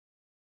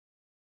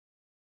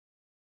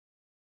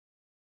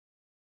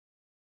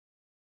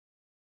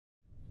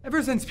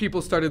Ever since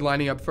people started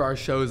lining up for our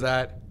shows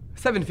at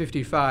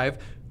 7:55,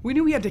 we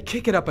knew we had to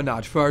kick it up a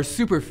notch for our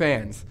super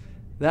fans.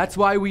 That's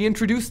why we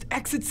introduced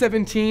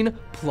E17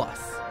 Plus.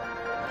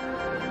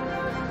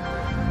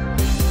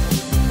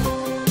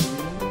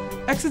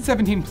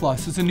 E17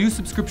 Plus is a new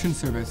subscription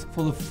service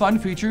full of fun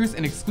features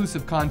and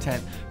exclusive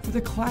content for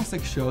the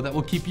classic show that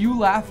will keep you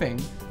laughing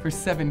for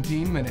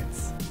 17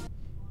 minutes.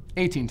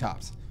 18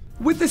 tops.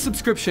 With this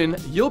subscription,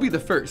 you'll be the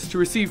first to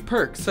receive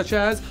perks such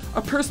as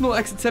a personal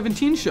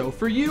E17 show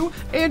for you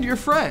and your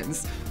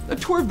friends, a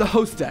tour of the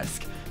host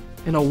desk,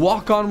 and a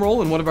walk-on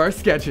role in one of our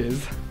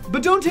sketches.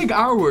 But don't take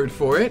our word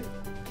for it.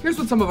 Here's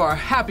what some of our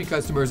happy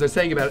customers are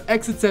saying about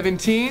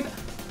E17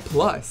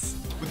 Plus.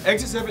 With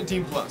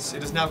E17 Plus,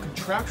 it is now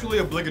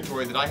contractually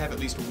obligatory that I have at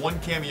least one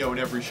cameo in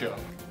every show.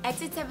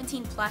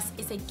 E17 Plus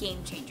is a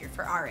game changer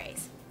for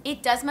RAs.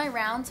 It does my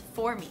rounds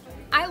for me.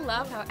 I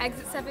love how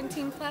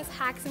E17 Plus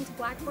hacks into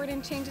Blackboard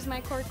and changes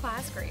my core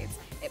class grades.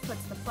 It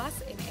puts the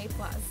plus in A+.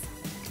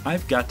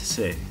 I've got to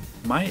say,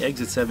 my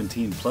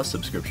E17 Plus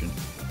subscription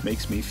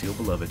makes me feel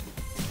beloved.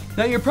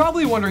 Now you're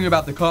probably wondering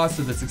about the cost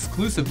of this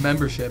exclusive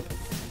membership.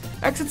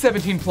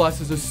 E17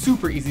 Plus is a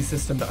super easy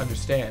system to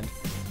understand.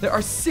 There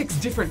are 6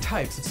 different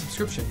types of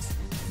subscriptions.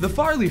 The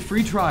Farley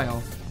free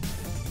trial,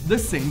 the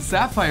Sing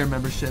Sapphire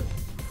membership,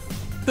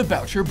 the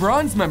Boutcher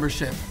Bronze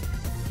membership,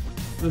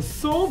 the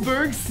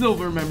Solberg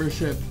Silver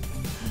membership,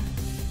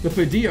 the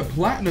Padilla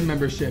Platinum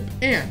membership,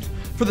 and,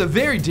 for the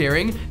very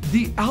daring,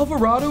 the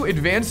Alvarado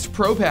Advanced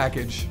Pro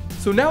package.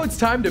 So now it's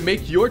time to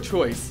make your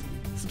choice.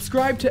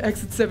 Subscribe to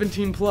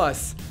E17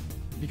 Plus,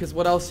 because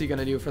what else are you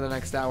gonna do for the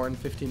next hour and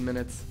 15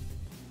 minutes?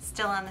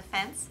 Still on the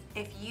fence?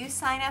 If you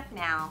sign up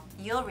now,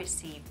 you'll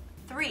receive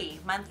 3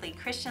 monthly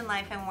Christian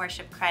Life and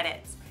Worship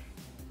credits.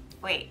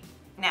 Wait,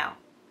 no.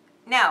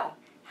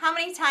 How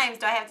many times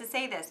do I have to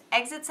say this?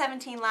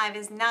 E17 Live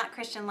is not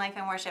Christian Life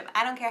and Worship.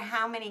 I don't care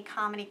how many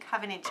comedy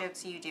covenant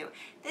jokes you do.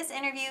 This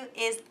interview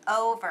is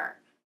over.